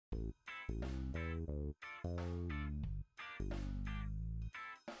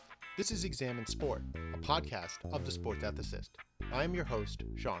This is Examine Sport, a podcast of the sports ethicist. I am your host,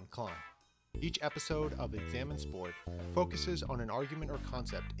 Sean Klein. Each episode of Examine Sport focuses on an argument or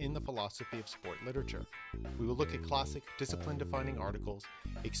concept in the philosophy of sport literature. We will look at classic, discipline-defining articles,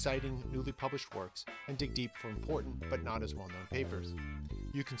 exciting, newly published works, and dig deep for important but not as well-known papers.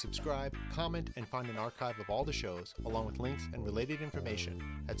 You can subscribe, comment, and find an archive of all the shows, along with links and related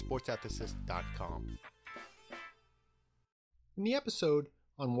information at sportsethicist.com. In the episode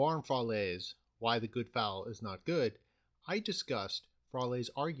on Warren Farley's Why the Good Foul is Not Good, I discussed Farley's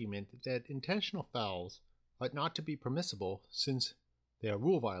argument that intentional fouls ought not to be permissible since they are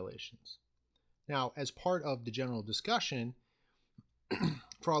rule violations. Now, as part of the general discussion,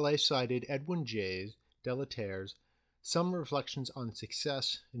 Farley cited Edwin Delatre's Some Reflections on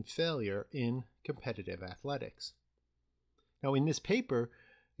Success and Failure in Competitive Athletics. Now, in this paper,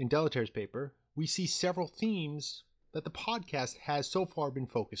 in Delatre's paper, we see several themes that the podcast has so far been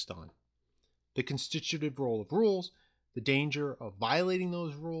focused on. The constitutive role of rules, the danger of violating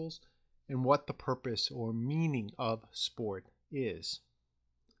those rules, and what the purpose or meaning of sport is.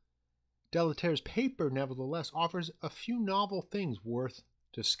 Delatre's paper, nevertheless, offers a few novel things worth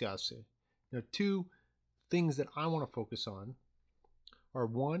discussing. Now, two things that I want to focus on are,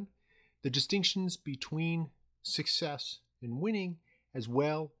 one, the distinctions between success and winning, as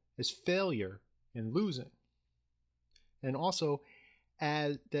well as failure and losing. And also,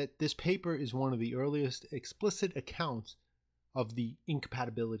 that this paper is one of the earliest explicit accounts of the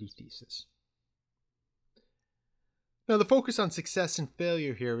incompatibility thesis. Now, the focus on success and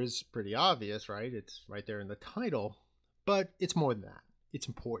failure here is pretty obvious, right? It's right there in the title, but it's more than that. It's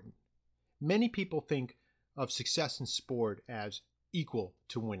important. Many people think of success in sport as equal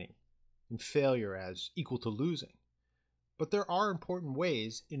to winning and failure as equal to losing. But there are important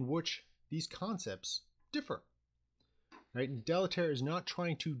ways in which these concepts differ. Right? And Delattre is not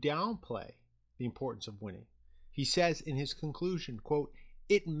trying to downplay the importance of winning. He says in his conclusion, quote,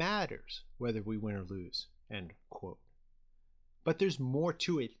 "It matters whether we win or lose," end quote. But there's more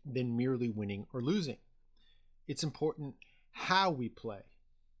to it than merely winning or losing. It's important how we play.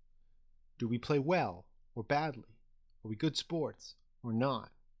 Do we play well or badly? Are we good sports or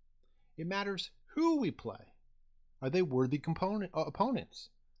not? It matters who we play. Are they worthy opponents?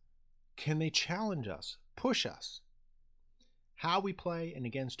 Can they challenge us, push us? How we play and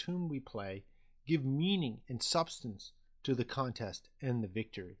against whom we play give meaning and substance to the contest and the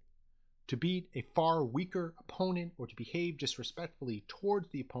victory. To beat a far weaker opponent or to behave disrespectfully towards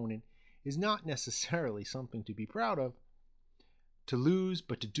the opponent is not necessarily something to be proud of. To lose,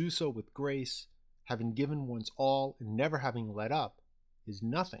 but to do so with grace, having given one's all and never having let up, is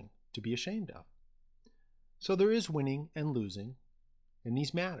nothing to be ashamed of. So there is winning and losing, and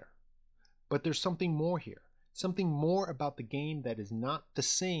these matter. But there's something more here. Something more about the game that is not the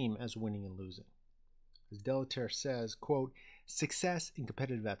same as winning and losing. As Delattre says, quote, "Success in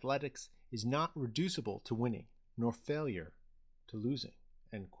competitive athletics is not reducible to winning, nor failure to losing,"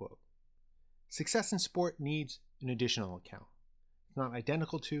 end quote. Success in sport needs an additional account. It's not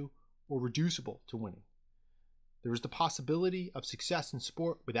identical to or reducible to winning. There is the possibility of success in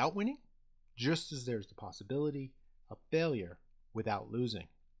sport without winning, just as there's the possibility of failure without losing.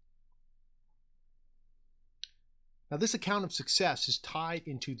 Now, this account of success is tied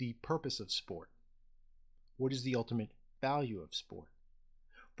into the purpose of sport. What is the ultimate value of sport?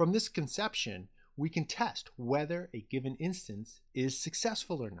 From this conception, we can test whether a given instance is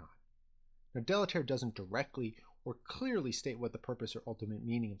successful or not. Now, Delattre doesn't directly or clearly state what the purpose or ultimate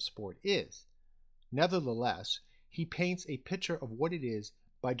meaning of sport is. Nevertheless, he paints a picture of what it is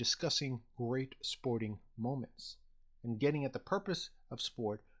by discussing great sporting moments and getting at the purpose of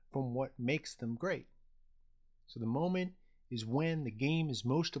sport from what makes them great. So the moment is when the game is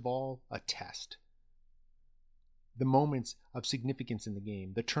most of all a test. The moments of significance in the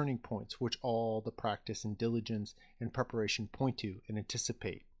game, the turning points which all the practice and diligence and preparation point to and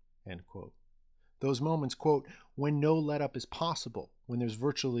anticipate, end quote. Those moments, quote, when no let-up is possible, when there's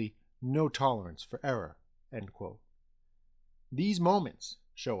virtually no tolerance for error, end quote. These moments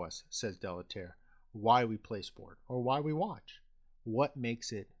show us, says Delattre, why we play sport or why we watch, what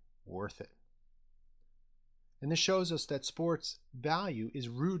makes it worth it. And this shows us that sport's value is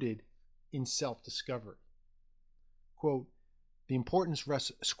rooted in self-discovery. Quote, "The importance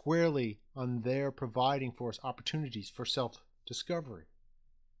rests squarely on their providing for us opportunities for self-discovery."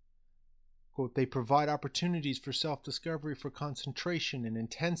 Quote, "They provide opportunities for self-discovery, for concentration and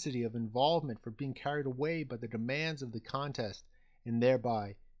intensity of involvement, for being carried away by the demands of the contest, and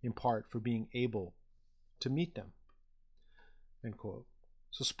thereby, in part, for being able to meet them." End quote.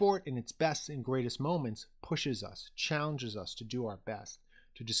 So sport in its best and greatest moments pushes us, challenges us to do our best,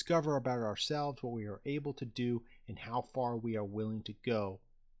 to discover about ourselves what we are able to do and how far we are willing to go,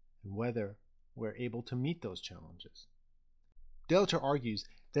 and whether we're able to meet those challenges. Delattre argues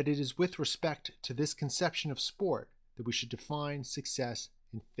that it is with respect to this conception of sport that we should define success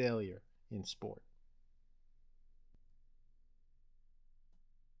and failure in sport.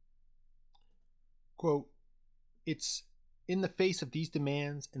 Quote, "It's in the face of these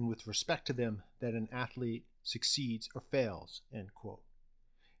demands and with respect to them that an athlete succeeds or fails," end quote.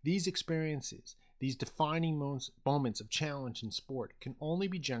 These experiences, these defining moments of challenge in sport can only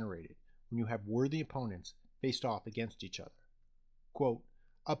be generated when you have worthy opponents faced off against each other. Quote,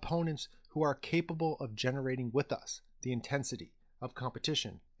 "Opponents who are capable of generating with us the intensity of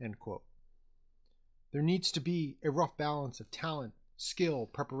competition," end quote. There needs to be a rough balance of talent, skill,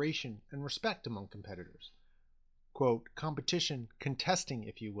 preparation, and respect among competitors. Quote, "Competition, contesting,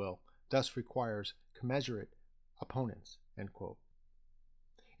 if you will, thus requires commensurate opponents," end quote.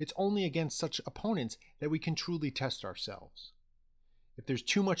 It's only against such opponents that we can truly test ourselves. If there's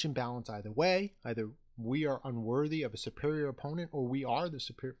too much imbalance either way, either we are unworthy of a superior opponent or we are the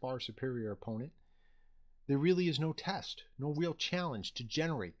far superior opponent, there really is no test, no real challenge to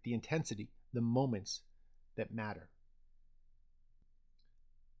generate the intensity, the moments that matter.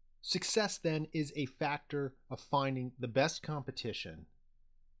 Success, then, is a factor of finding the best competition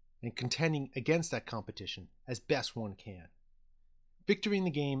and contending against that competition as best one can. Victory in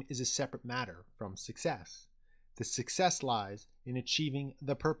the game is a separate matter from success. The success lies in achieving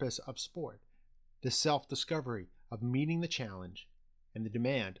the purpose of sport, the self-discovery of meeting the challenge and the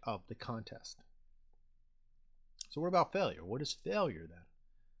demand of the contest. So what about failure? What is failure then?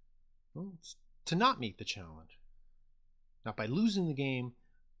 Well, it's to not meet the challenge. Not by losing the game,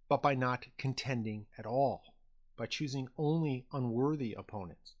 but by not contending at all, by choosing only unworthy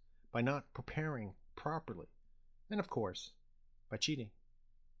opponents, by not preparing properly, and of course, by cheating.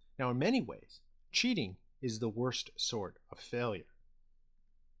 Now, in many ways, cheating is the worst sort of failure.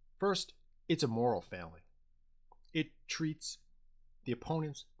 First, it's a moral failing. It treats the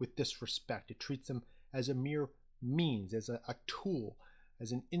opponents with disrespect. It treats them as a mere means, as a tool,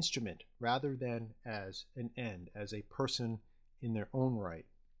 as an instrument, rather than as an end, as a person in their own right.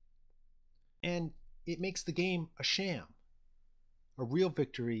 And it makes the game a sham. A real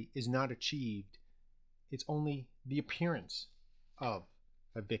victory is not achieved. It's only the appearance of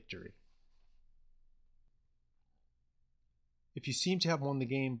a victory. If you seem to have won the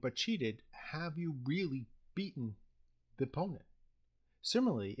game but cheated, have you really beaten the opponent?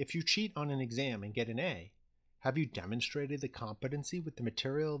 Similarly, if you cheat on an exam and get an A, have you demonstrated the competency with the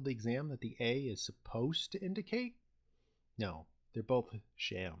material of the exam that the A is supposed to indicate? No, they're both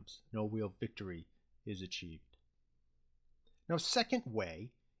shams. No real victory is achieved. Now, a second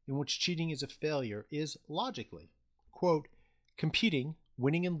way in which cheating is a failure is logically. Quote, "Competing,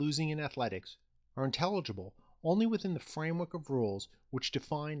 winning and losing in athletics are intelligible only within the framework of rules which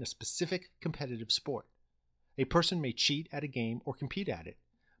define a specific competitive sport. A person may cheat at a game or compete at it,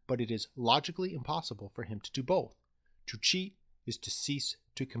 but it is logically impossible for him to do both. To cheat is to cease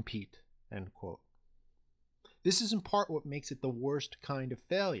to compete," end quote. This is in part what makes it the worst kind of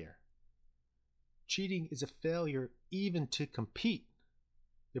failure. Cheating is a failure even to compete.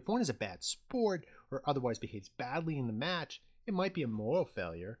 If one is a bad sport or otherwise behaves badly in the match, it might be a moral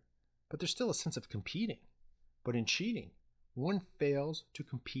failure, but there's still a sense of competing. But in cheating, one fails to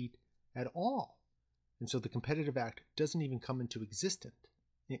compete at all. And so the competitive act doesn't even come into existence.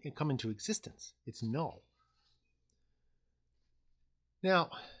 It's null.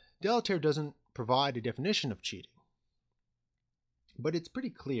 Now, Delattre doesn't provide a definition of cheating, but it's pretty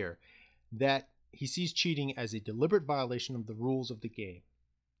clear that he sees cheating as a deliberate violation of the rules of the game.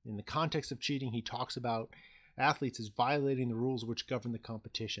 In the context of cheating, he talks about athletes as violating the rules which govern the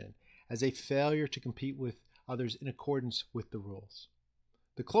competition, as a failure to compete with others in accordance with the rules.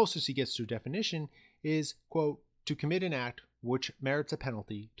 The closest he gets to a definition is, quote, "To commit an act which merits a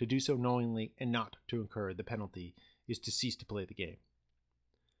penalty, to do so knowingly and not to incur the penalty is to cease to play the game,"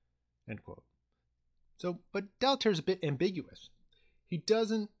 end quote. But Delattre is a bit ambiguous. He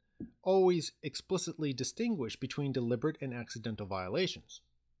doesn't always explicitly distinguish between deliberate and accidental violations,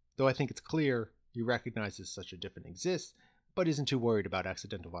 though I think it's clear he recognizes such a difference exists, but isn't too worried about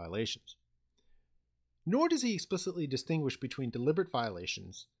accidental violations. Nor does he explicitly distinguish between deliberate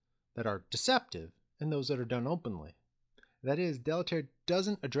violations that are deceptive and those that are done openly. That is, Delattre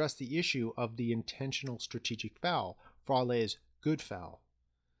doesn't address the issue of the intentional strategic foul, Fraule's good foul.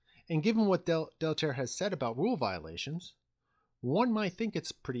 And given what Delattre has said about rule violations, one might think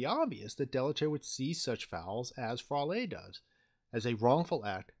it's pretty obvious that Delattre would see such fouls as Fraule does, as a wrongful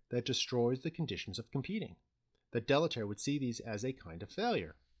act that destroys the conditions of competing. that Delattre would see these as a kind of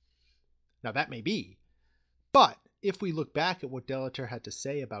failure. Now that may be, but if we look back at what Delattre had to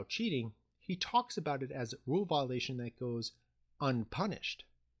say about cheating, he talks about it as a rule violation that goes unpunished,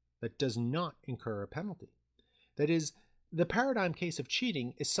 that does not incur a penalty. That is, the paradigm case of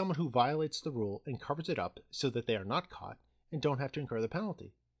cheating is someone who violates the rule and covers it up so that they are not caught and don't have to incur the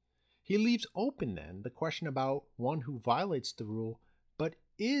penalty. He leaves open then the question about one who violates the rule but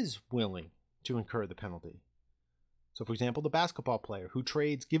is willing to incur the penalty. So for example, the basketball player who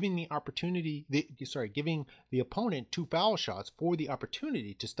trades giving the opponent 2 foul shots for the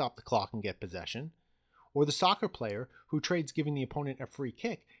opportunity to stop the clock and get possession, or the soccer player who trades giving the opponent a free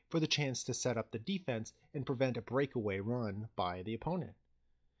kick for the chance to set up the defense and prevent a breakaway run by the opponent.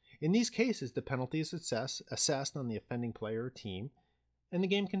 In these cases, the penalty is assessed on the offending player or team, and the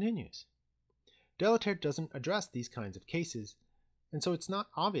game continues. Delattre doesn't address these kinds of cases, and so it's not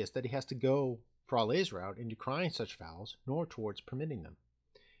obvious that he has to go Frale's route in decrying such fouls, nor towards permitting them.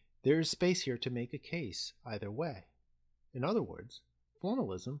 There is space here to make a case either way. In other words,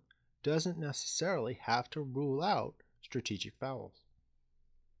 formalism doesn't necessarily have to rule out strategic fouls.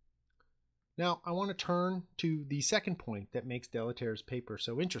 Now, I want to turn to the second point that makes Delatre's paper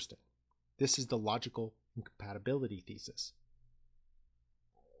so interesting. This is the logical incompatibility thesis.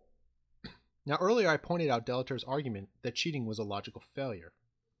 Now, earlier I pointed out Delatre's argument that cheating was a logical failure,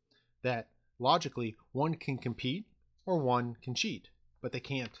 that logically one can compete or one can cheat, but they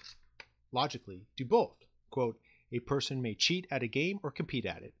can't logically do both. Quote, a person may cheat at a game or compete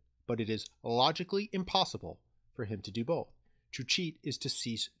at it, but it is logically impossible for him to do both. To cheat is to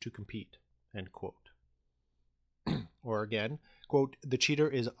cease to compete, end quote. Or again, quote, the cheater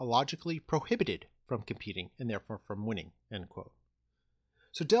is logically prohibited from competing and therefore from winning, end quote.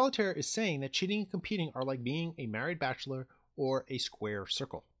 So Delattre is saying that cheating and competing are like being a married bachelor or a square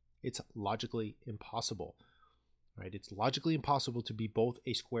circle. It's logically impossible, right? It's logically impossible to be both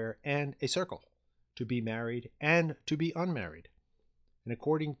a square and a circle, to be married and to be unmarried. And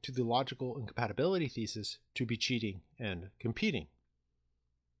according to the logical incompatibility thesis, to be cheating and competing.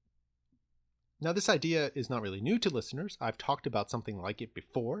 Now, this idea is not really new to listeners. I've talked about something like it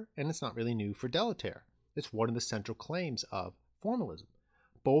before, and it's not really new for Delattre. It's one of the central claims of formalism.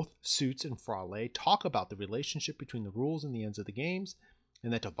 Both Suits and Frale talk about the relationship between the rules and the ends of the games,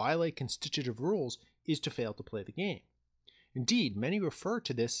 and that to violate constitutive rules is to fail to play the game. Indeed, many refer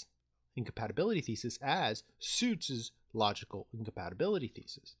to this incompatibility thesis as Suits' logical incompatibility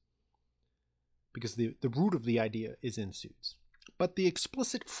thesis, because the root of the idea is in Suits. But the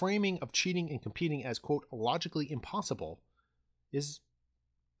explicit framing of cheating and competing as, quote, logically impossible is,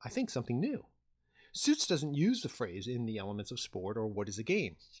 I think, something new. Suits doesn't use the phrase in the elements of sport or what is a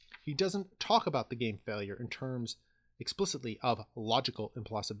game. He doesn't talk about the game failure in terms explicitly of logical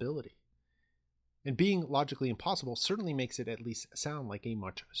impossibility. And being logically impossible certainly makes it at least sound like a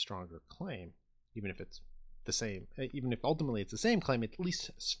much stronger claim, even if ultimately it's the same claim, it at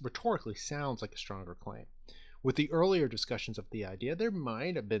least rhetorically sounds like a stronger claim. With the earlier discussions of the idea, there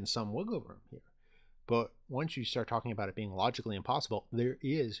might have been some wiggle room here. But once you start talking about it being logically impossible, there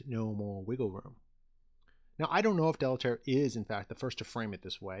is no more wiggle room. Now, I don't know if Delattre is, in fact, the first to frame it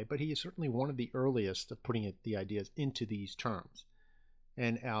this way, but he is certainly one of the earliest of putting the ideas into these terms.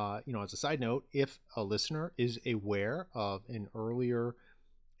 And, as a side note, if a listener is aware of an earlier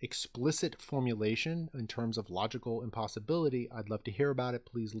explicit formulation in terms of logical impossibility, I'd love to hear about it.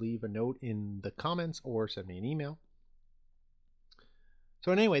 Please leave a note in the comments or send me an email.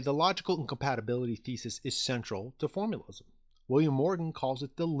 So anyway, the logical incompatibility thesis is central to formalism. William Morgan calls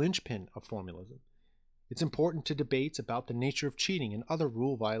it the linchpin of formalism. It's important to debates about the nature of cheating and other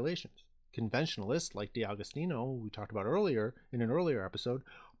rule violations. Conventionalists like D'Agostino, who we talked about earlier in an earlier episode,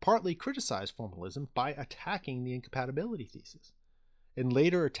 partly criticize formalism by attacking the incompatibility thesis. And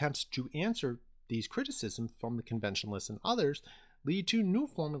later attempts to answer these criticisms from the conventionalists and others lead to new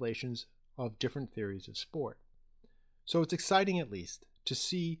formulations of different theories of sport. So it's exciting, at least, to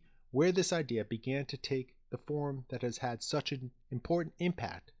see where this idea began to take the form that has had such an important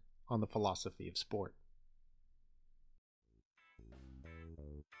impact on the philosophy of sport.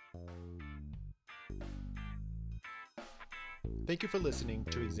 Thank you for listening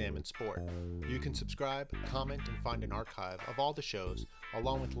to Examine Sport. You can subscribe, comment, and find an archive of all the shows,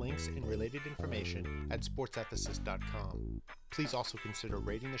 along with links and related information at sportsethicist.com. Please also consider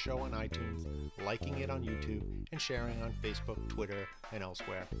rating the show on iTunes, liking it on YouTube, and sharing on Facebook, Twitter, and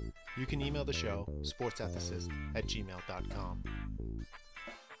elsewhere. You can email the show, sportsethicist@gmail.com.